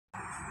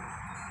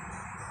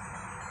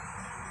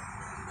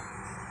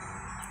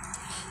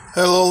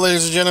Hello,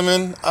 ladies and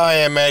gentlemen. I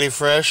am Matty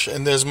Fresh,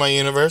 and this is my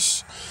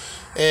universe.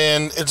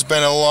 And it's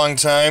been a long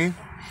time,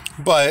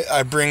 but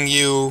I bring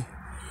you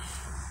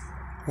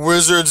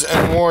Wizards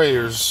and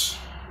Warriors.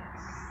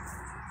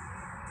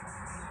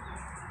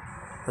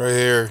 Right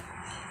here.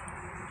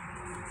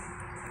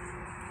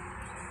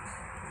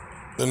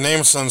 The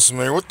name sounds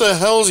familiar. What the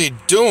hell is he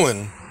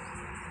doing?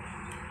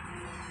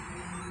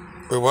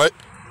 Wait, what?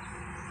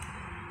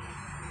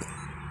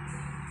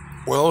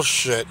 Well,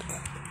 shit.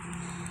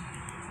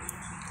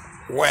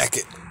 Whack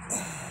it.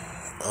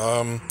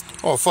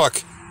 Oh,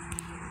 fuck.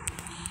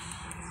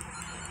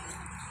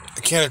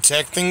 I can't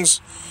attack things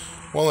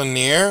while in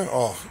the air?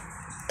 Oh,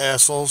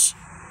 assholes.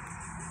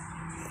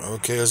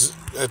 Okay,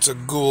 that's a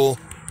ghoul.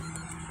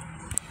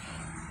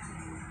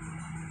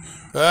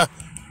 Ah.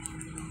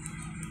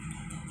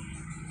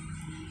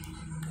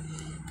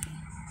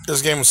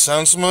 This game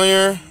sounds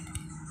familiar,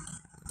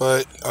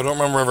 but I don't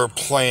remember ever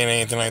playing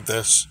anything like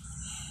this.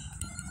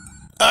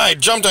 I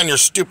jumped on your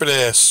stupid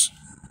ass.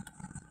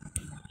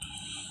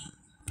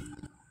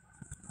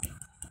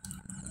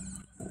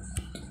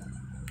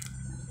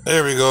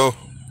 There we go.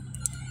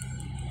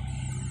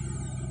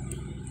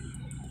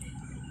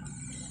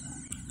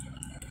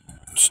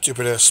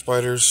 Stupid ass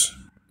spiders.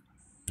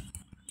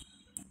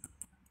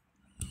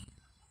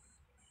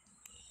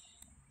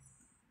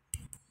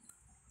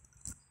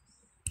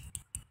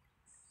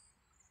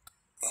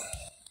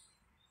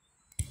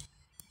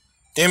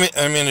 Damn it,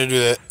 I meant to do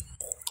that.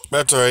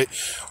 That's alright.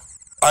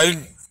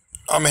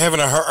 I'm having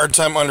a hard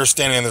time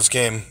understanding this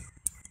game.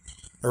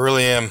 I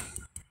really am.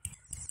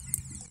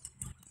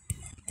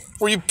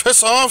 Will you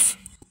piss off?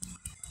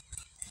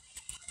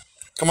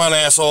 Come on,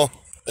 asshole.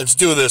 Let's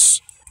do this.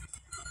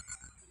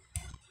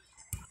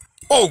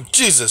 Oh,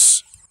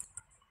 Jesus.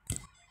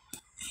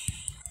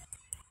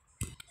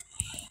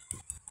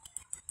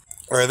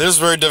 Alright, this is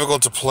very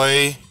difficult to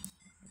play.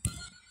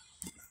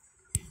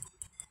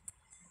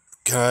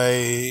 Can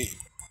I...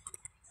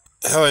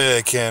 Hell yeah,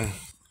 I can.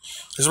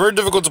 It's very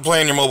difficult to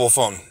play on your mobile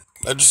phone.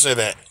 I'll just say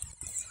that.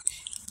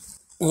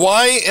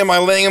 Why am I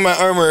laying in my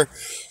armor?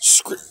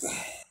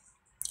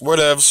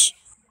 Whatevs.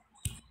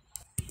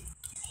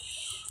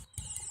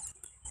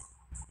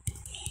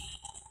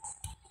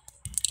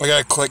 I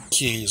gotta click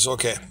keys.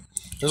 Okay.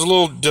 It's a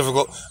little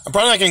difficult. I'm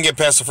probably not gonna get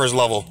past the first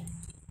level.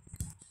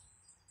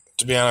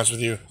 To be honest with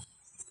you.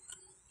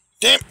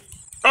 Damn!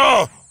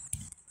 Oh!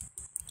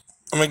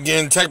 I'm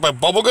getting attacked by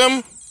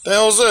bubblegum? The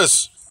hell is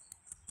this?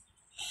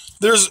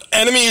 There's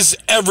enemies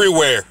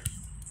everywhere.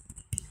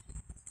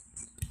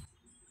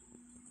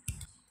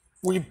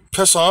 Will you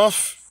piss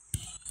off?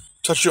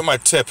 Touch you with my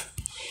tip.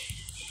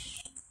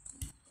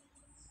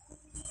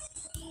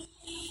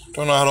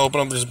 Don't know how to open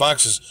up these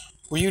boxes.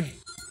 Will you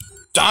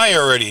die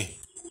already?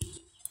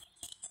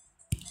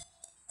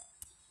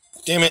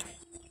 Damn it.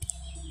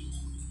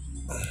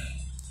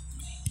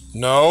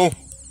 No.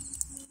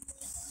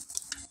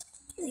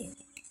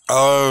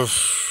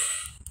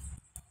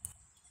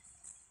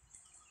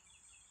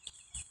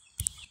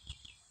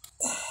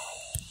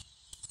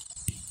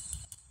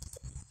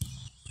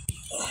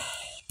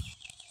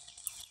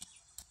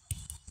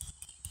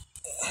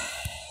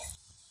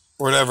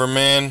 Whatever,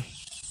 man.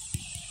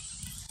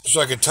 So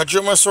I can touch it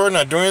with my sword and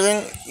not do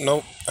anything?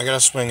 Nope. I gotta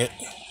swing it.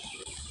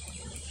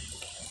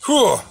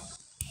 Whew.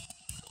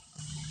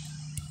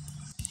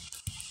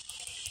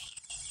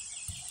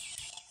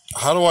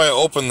 How do I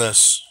open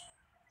this?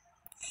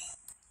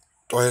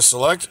 Do I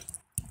select?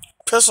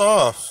 Piss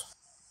off.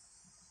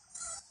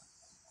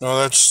 No,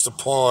 that's just a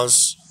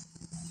pause.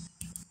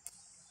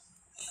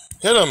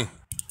 Hit him.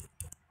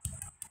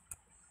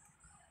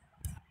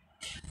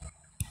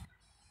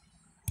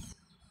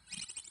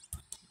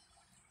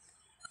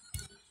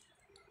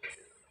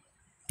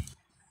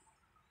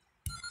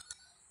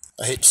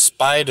 I hate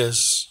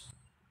spiders.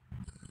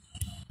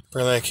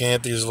 Apparently I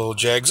can't hit these little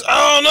jags.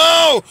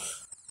 Oh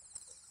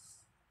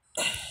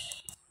no!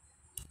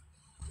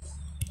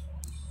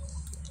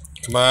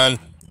 Come on.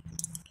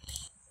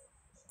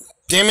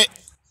 Damn it.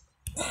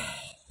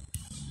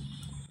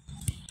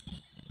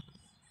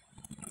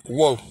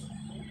 Whoa.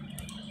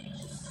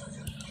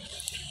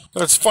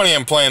 Well, it's funny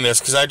I'm playing this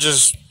because I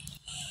just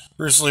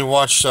recently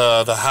watched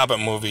the Hobbit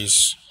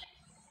movies.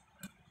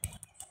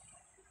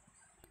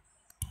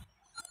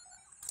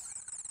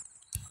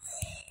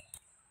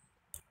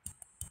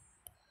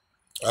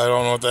 I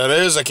don't know what that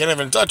is. I can't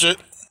even touch it.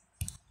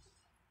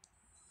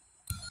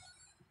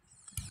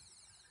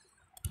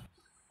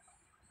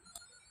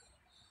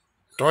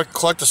 Do I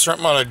collect a certain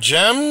amount of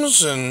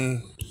gems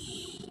and...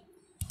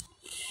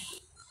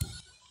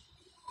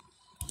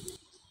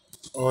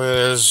 Oh, it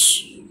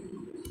is.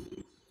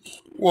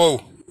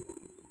 Whoa.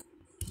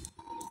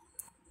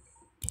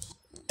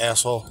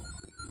 Asshole.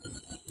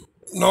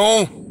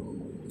 No.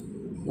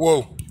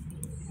 Whoa.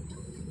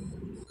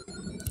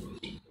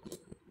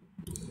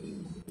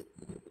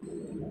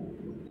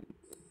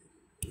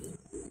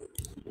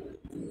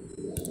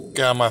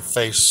 Get out of my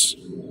face.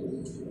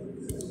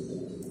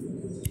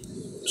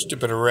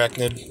 Stupid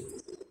arachnid.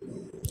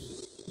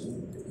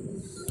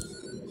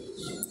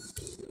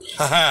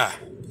 Haha.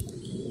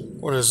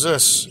 What is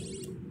this?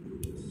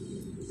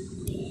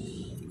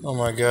 Oh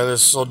my god,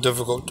 this is so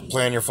difficult to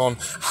play on your phone.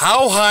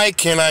 How high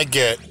can I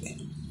get?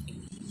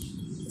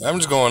 I'm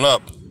just going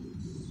up.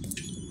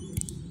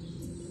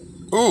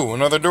 Ooh,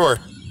 another door.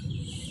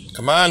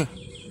 Come on.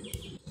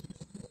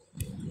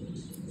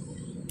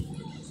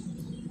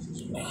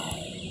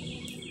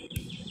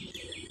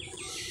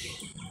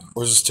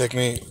 Where does this take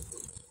me?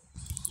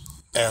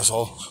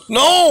 Asshole.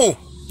 No!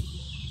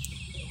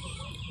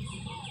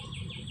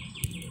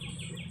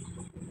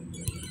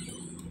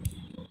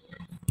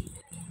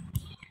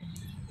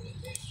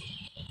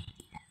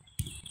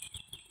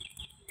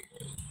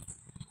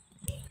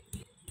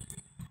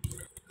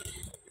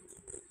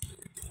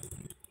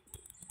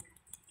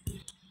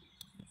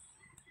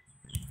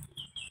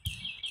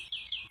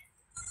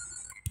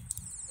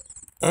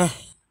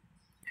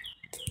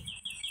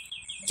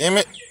 Damn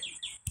it.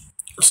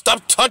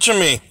 Stop touching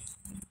me.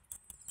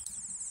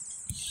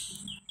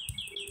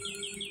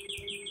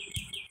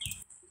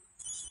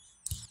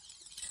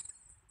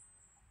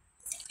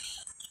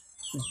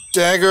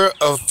 Dagger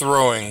of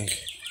throwing.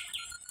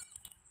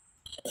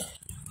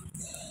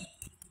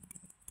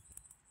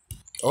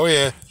 Oh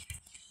yeah.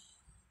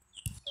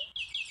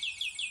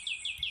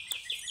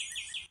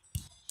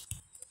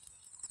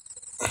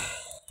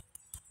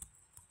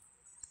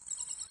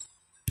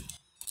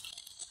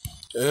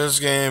 This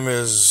game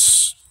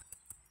is...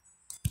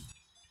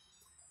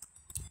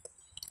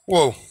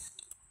 Whoa.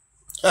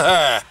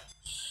 Haha.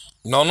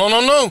 No, no,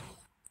 no, no.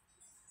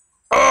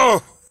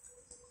 Oh!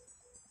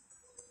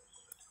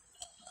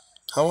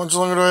 How much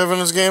longer do I have in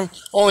this game?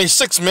 Only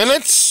 6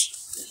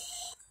 minutes?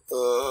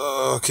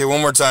 Okay,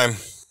 one more time.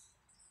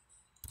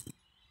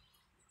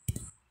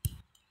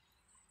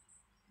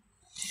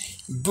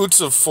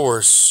 Boots of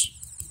Force.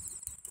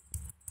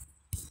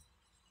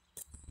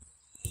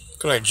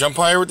 Can I jump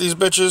higher with these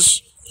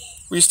bitches?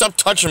 Will you stop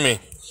touching me?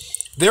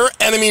 There are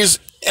enemies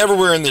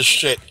everywhere in this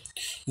shit.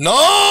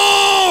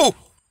 No!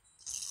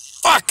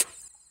 Fuck!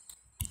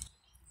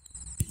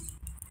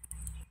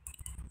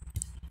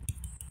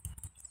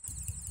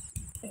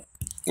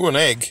 Ooh, an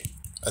egg,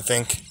 I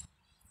think.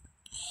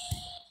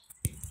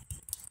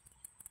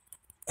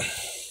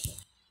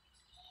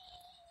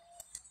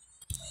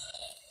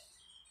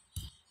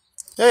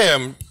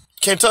 Hey,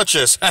 can't touch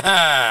this.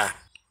 Haha!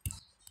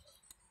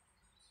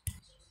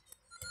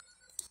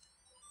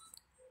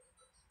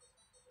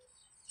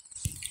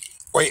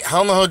 Wait,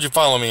 how in the hell did you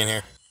follow me in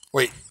here?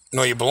 Wait,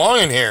 no, you belong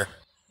in here.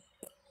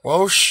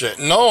 Oh shit.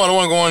 No, I don't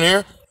want to go in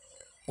here.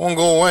 I want to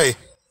go away.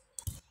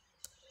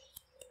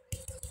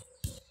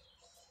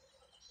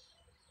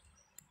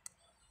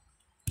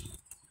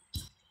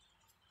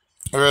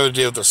 I'd rather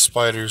deal with the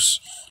spiders.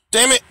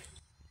 Damn it!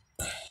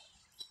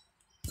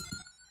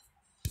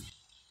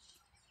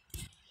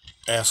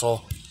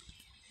 Asshole.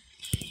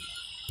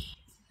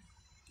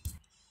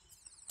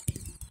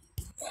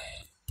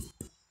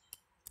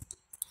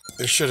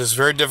 This shit is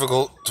very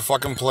difficult to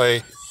fucking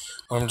play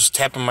when I'm just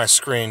tapping my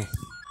screen.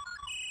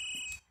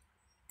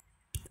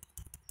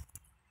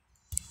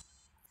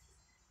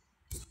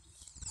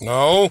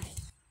 No.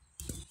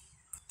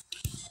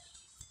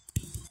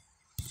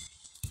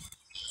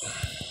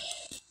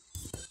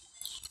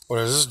 What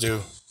does this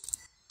do?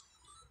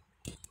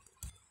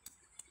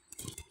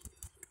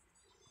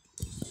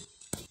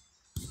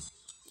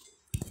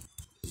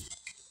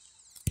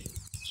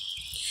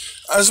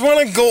 I just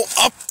want to go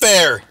up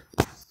there.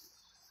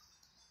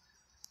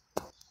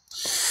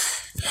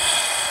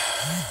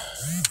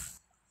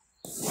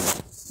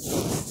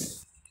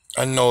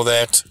 I know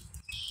that.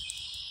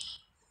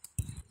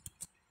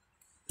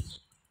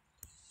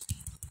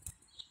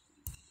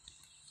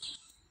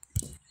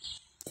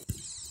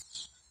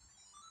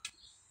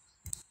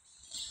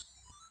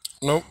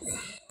 Nope.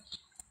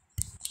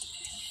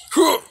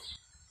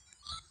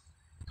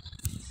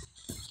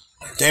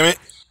 Damn it.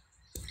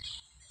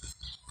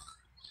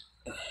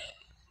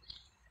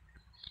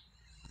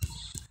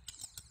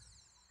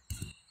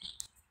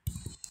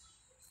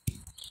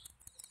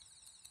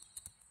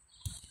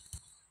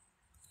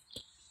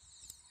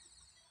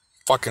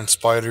 Fucking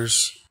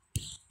spiders.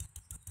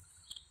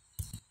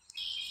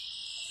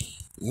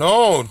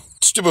 No,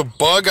 stupid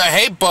bug. I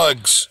hate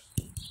bugs.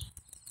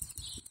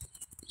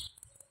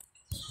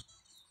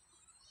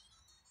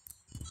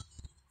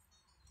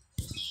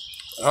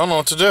 I don't know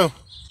what to do.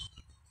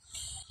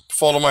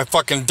 Fall to my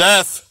fucking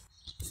death.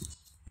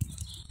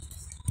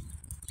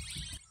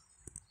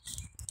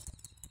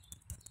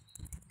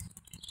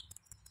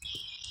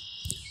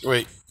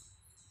 Wait.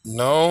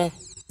 No.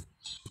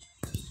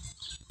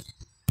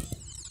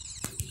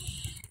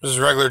 This is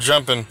regular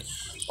jumping.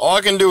 All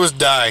I can do is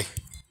die.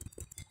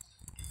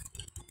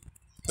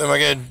 Am I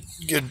gonna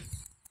get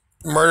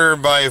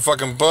murdered by a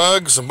fucking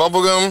bug? Some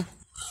bubblegum?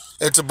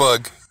 It's a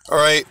bug.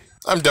 Alright,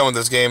 I'm done with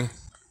this game.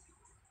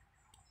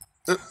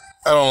 I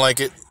don't like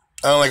it.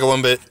 I don't like it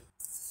one bit.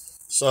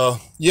 So,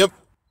 yep.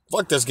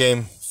 Fuck this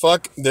game.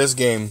 Fuck this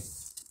game.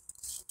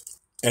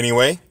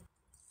 Anyway,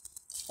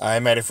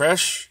 I'm Matty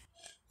Fresh.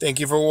 Thank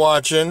you for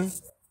watching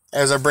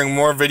as I bring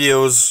more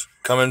videos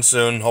Coming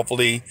soon.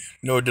 Hopefully,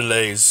 no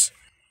delays.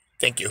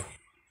 Thank you.